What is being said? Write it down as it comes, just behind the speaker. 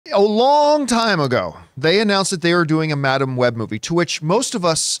A long time ago, they announced that they were doing a Madam Web movie, to which most of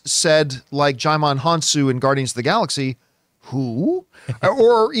us said, like Jaimon Hansu in Guardians of the Galaxy, who?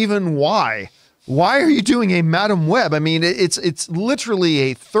 Or even why? Why are you doing a Madam Web? I mean, it's literally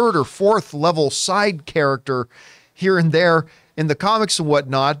a third or fourth level side character here and there in the comics and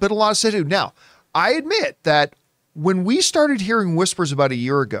whatnot, but a lot of said who. Now, I admit that when we started hearing whispers about a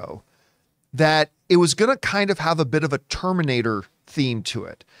year ago that it was going to kind of have a bit of a Terminator theme to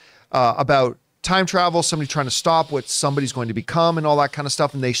it, about time travel, somebody trying to stop what somebody's going to become and all that kind of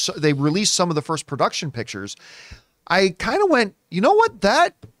stuff, and they released some of the first production pictures, I kind of went, you know what,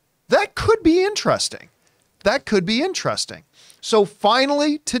 that could be interesting. That could be interesting. So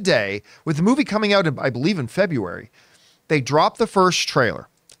finally today, with the movie coming out, I believe in February, they dropped the first trailer.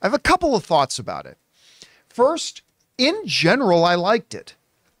 I have a couple of thoughts about it. First, in general, I liked it.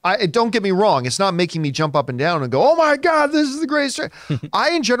 Don't get me wrong, it's not making me jump up and down and go, oh my God, this is the greatest trailer.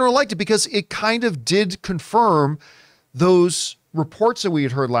 I, in general, liked it because it kind of did confirm those reports that we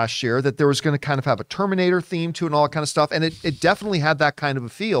had heard last year that there was going to kind of have a Terminator theme to it and all that kind of stuff. And it definitely had that kind of a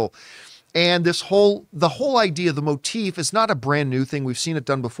feel. And the whole idea, the motif is not a brand new thing. We've seen it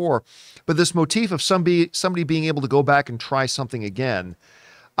done before, but this motif of somebody being able to go back and try something again,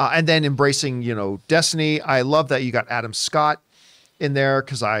 and then embracing, you know, destiny. I love that you got Adam Scott in there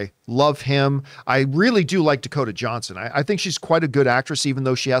because I love him. I really do like Dakota Johnson. I think she's quite a good actress, even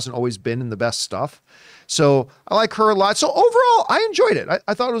though she hasn't always been in the best stuff. So I like her a lot. So overall, I enjoyed it.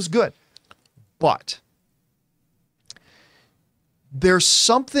 I thought it was good. But there's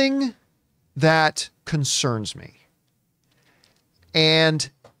something that concerns me. And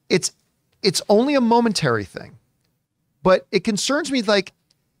it's only a momentary thing. But it concerns me, like,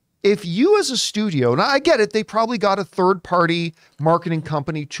 if you as a studio, and I get it, they probably got a third-party marketing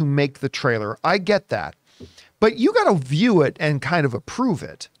company to make the trailer. I get that. But you got to view it and kind of approve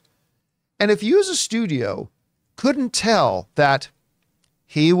it. And if you as a studio couldn't tell that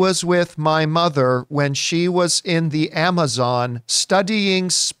he was with my mother when she was in the Amazon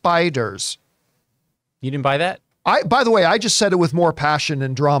studying spiders. You didn't buy that? By the way, I just said it with more passion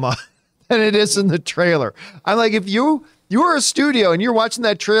and drama than it is in the trailer. I'm like, if you are a studio and you're watching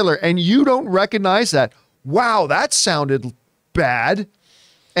that trailer and you don't recognize that, wow, that sounded bad.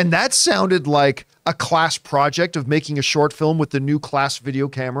 And that sounded like a class project of making a short film with the new class video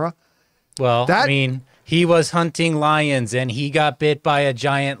camera. Well, I mean, he was hunting lions and he got bit by a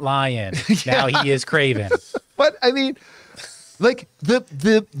giant lion. Yeah. Now he is Craven. But I mean, like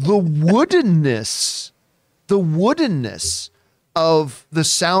the woodenness of the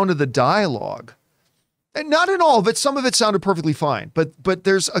sound of the dialogue. And not in all of it, some of it sounded perfectly fine, but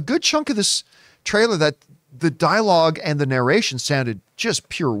there's a good chunk of this trailer that the dialogue and the narration sounded just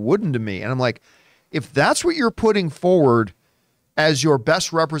pure wooden to me. And I'm like, if that's what you're putting forward as your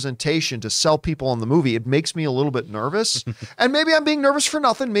best representation to sell people on the movie, it makes me a little bit nervous. And maybe I'm being nervous for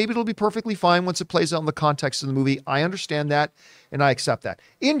nothing. Maybe it'll be perfectly fine once it plays out in the context of the movie. I understand that and I accept that.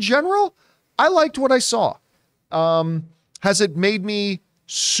 In general, I liked what I saw. Has it made me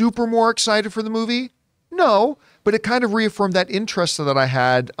super more excited for the movie? No, but it kind of reaffirmed that interest that I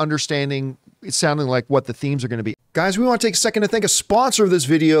had, understanding it sounding like what the themes are going to be. Guys, we want to take a second to thank a sponsor of this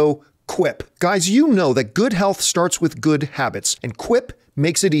video, Quip. Guys, you know that good health starts with good habits, and Quip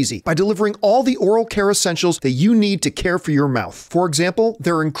makes it easy by delivering all the oral care essentials that you need to care for your mouth. For example,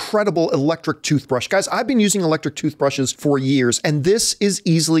 their incredible electric toothbrush. Guys, I've been using electric toothbrushes for years, and this is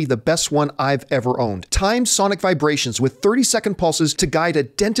easily the best one I've ever owned. Timed sonic vibrations with 30-second pulses to guide a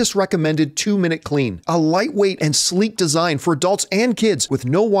dentist-recommended 2-minute clean. A lightweight and sleek design for adults and kids with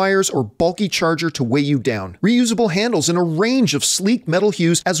no wires or bulky charger to weigh you down. Reusable handles in a range of sleek metal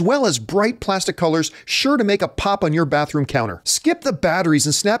hues, as well as bright plastic colors, sure to make a pop on your bathroom counter. Skip the batteries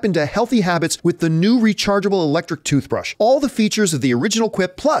and snap into healthy habits with the new rechargeable electric toothbrush. All the features of the original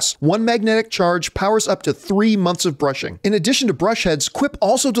Quip, plus one magnetic charge, powers up to 3 months of brushing. In addition to brush heads, Quip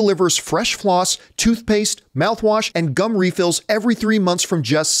also delivers fresh floss, toothpaste, mouthwash, and gum refills every 3 months from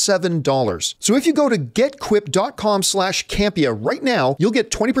just $7. So if you go to getquip.com/Campea right now, you'll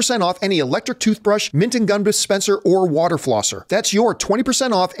get 20% off any electric toothbrush, mint and gum dispenser, or water flosser. That's your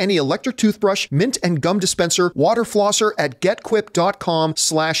 20% off any electric toothbrush, mint and gum dispenser, water flosser at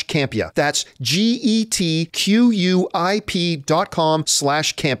getquip.com/Campea. That's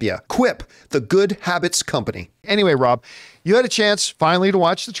GETQUIP.com/Campea. Quip, the good habits company. Anyway, Rob, you had a chance finally to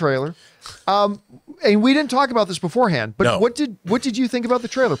watch the trailer. And we didn't talk about this beforehand, but no. What did you think about the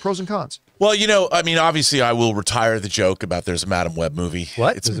trailer? Pros and cons. Well, you know, I mean, obviously I will retire the joke about there's a Madam Web movie.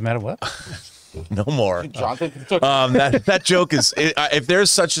 What? There's a Madam Web? No more. Jonathan took That joke is, if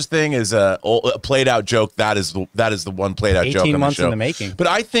there's such a thing as a played out joke, that is the one played out joke. 18 months on the show. in the making. But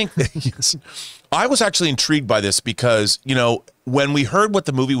I think yes, I was actually intrigued by this because, you know, when we heard what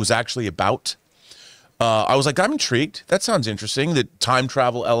the movie was actually about, I was like, I'm intrigued. That sounds interesting. The time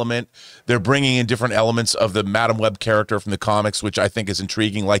travel element. They're bringing in different elements of the Madam Web character from the comics, which I think is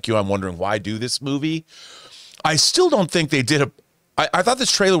intriguing. Like you, I'm wondering why do this movie. I still don't think they did I thought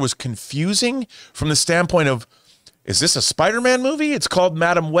this trailer was confusing from the standpoint of, is this a Spider-Man movie? It's called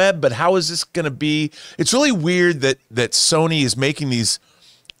Madam Web, but how is this going to be? It's really weird that Sony is making these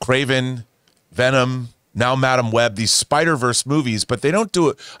Kraven, Venom, now Madam Web, these Spider-Verse movies, but they don't do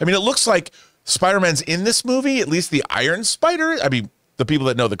it. I mean, it looks like Spider-Man's in this movie, at least the Iron Spider. I mean, the people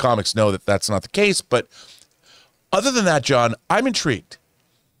that know the comics know that that's not the case, but other than that, John, I'm intrigued.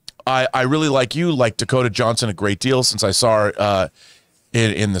 I really like Dakota Johnson a great deal since I saw her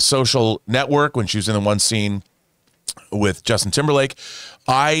in The Social Network when she was in the one scene with Justin Timberlake.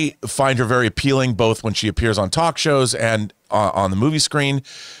 I find her very appealing both when she appears on talk shows and on the movie screen.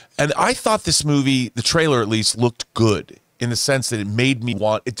 And I thought this movie, the trailer at least, looked good in the sense that it made me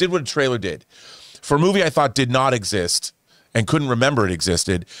want, it did what a trailer did. For a movie I thought did not exist and couldn't remember it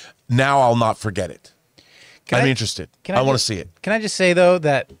existed, now I'll not forget it. I'm interested. I want to see it. Can I just say, though,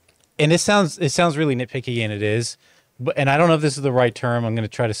 that, and it sounds really nitpicky, and it is, but, and I don't know if this is the right term. I'm going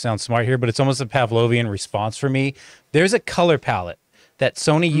to try to sound smart here, but it's almost a Pavlovian response for me. There's a color palette that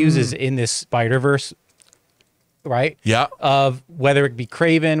Sony uses in this Spider-Verse, right? Yeah. Of whether it be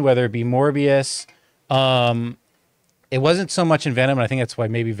Kraven, whether it be Morbius. It wasn't so much in Venom, and I think that's why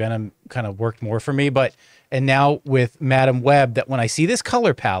maybe Venom kind of worked more for me. But, and now with Madam Web, that when I see this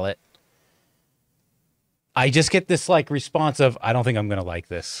color palette, I just get this like response of, I don't think I'm going to like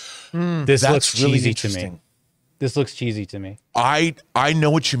this. This looks cheesy to me. This looks cheesy to me. I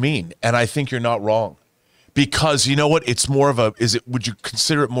know what you mean, and I think you're not wrong. Because you know what? It's more of a, would you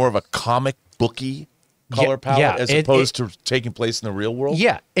consider it more of a comic booky color palette as opposed to taking place in the real world?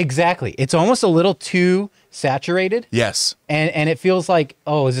 Yeah, exactly. It's almost a little too saturated. Yes. And it feels like,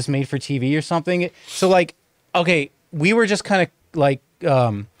 oh, is this made for TV or something? So like, okay, we were just kind of like,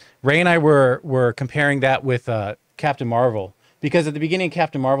 Ray and I were comparing that with Captain Marvel, because at the beginning of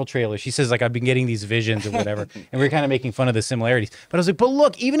Captain Marvel trailer, she says like, I've been getting these visions or whatever, and we are kind of making fun of the similarities. But I was like, but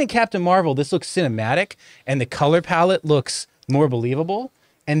look, even in Captain Marvel, this looks cinematic, and the color palette looks more believable.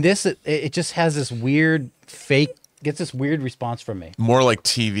 And this, it just has this weird fake, gets this weird response from me. More like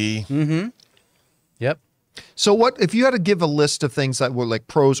TV. Mm-hmm. Yep. So what, if you had to give a list of things that were like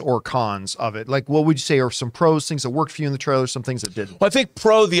pros or cons of it, like what would you say are some pros, things that worked for you in the trailer, some things that didn't? Well, I think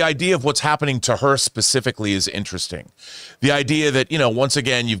the idea of what's happening to her specifically is interesting. The idea that, you know, once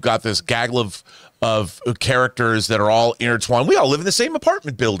again, you've got this gaggle of characters that are all intertwined. We all live in the same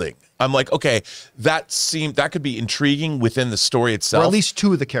apartment building. I'm like, okay, that could be intriguing within the story itself. Or at least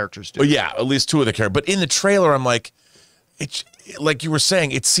two of the characters do. Well, yeah, at least two of the characters. But in the trailer, I'm like, it's like you were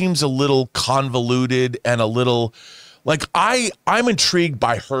saying, it seems a little convoluted and a little like I'm intrigued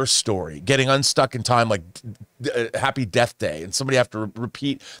by her story, getting unstuck in time, like Happy Death Day, and somebody have to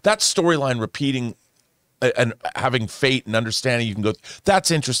repeat that storyline, repeating and having fate and understanding you can go.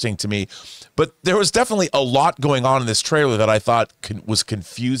 That's interesting to me. But there was definitely a lot going on in this trailer that I thought was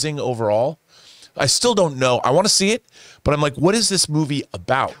confusing overall. I still don't know. I want to see it, but I'm like, what is this movie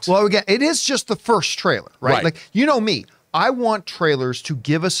about? Well, again, it is just the first trailer, right? Like, you know me. I want trailers to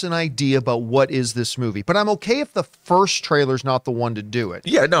give us an idea about what is this movie, but I'm okay if the first trailer's not the one to do it.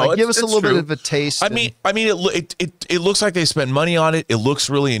 Yeah, no, like, give us a little bit of a taste. I mean, it looks like they spent money on it. It looks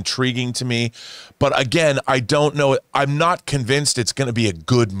really intriguing to me, but again, I don't know. I'm not convinced it's going to be a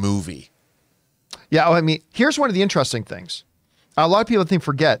good movie. Yeah, I mean, here's one of the interesting things. A lot of people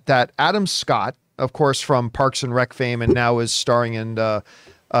forget that Adam Scott, of course, from Parks and Rec fame, and now is starring in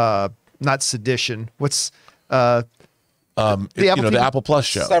not Sedition. What's the Apple Plus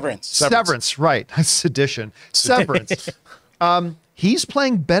show. Severance, right. Sedition. Severance. He's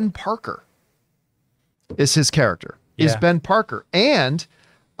playing Ben Parker. Is his character. Is Ben Parker. And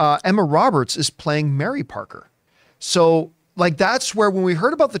Emma Roberts is playing Mary Parker. So, like, that's where when we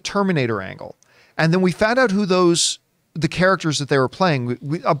heard about the Terminator angle, and then we found out who the characters that they were playing,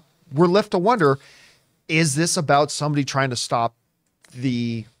 we're left to wonder, is this about somebody trying to stop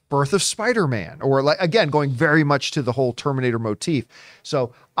the birth of Spider-Man, or like, again, going very much to the whole Terminator motif.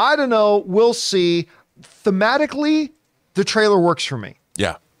 So I don't know. We'll see. Thematically, the trailer works for me.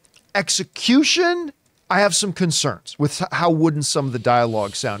 Yeah. Execution, I have some concerns with how wooden some of the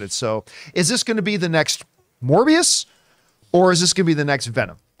dialogue sounded. So is this going to be the next Morbius, or is this going to be the next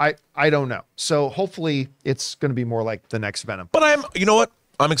Venom? I don't know. So hopefully it's going to be more like the next Venom. But you know what?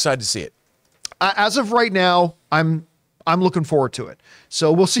 I'm excited to see it. As of right now, I'm looking forward to it.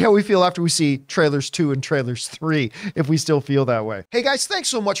 So we'll see how we feel after we see trailers 2 and trailers 3, if we still feel that way. Hey guys, thanks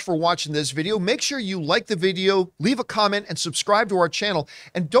so much for watching this video. Make sure you like the video, leave a comment, and subscribe to our channel.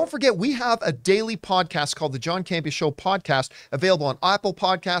 And don't forget, we have a daily podcast called the John Campea Show podcast, available on Apple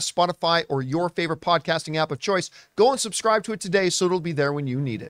Podcasts, Spotify, or your favorite podcasting app of choice. Go and subscribe to it today so it'll be there when you need it.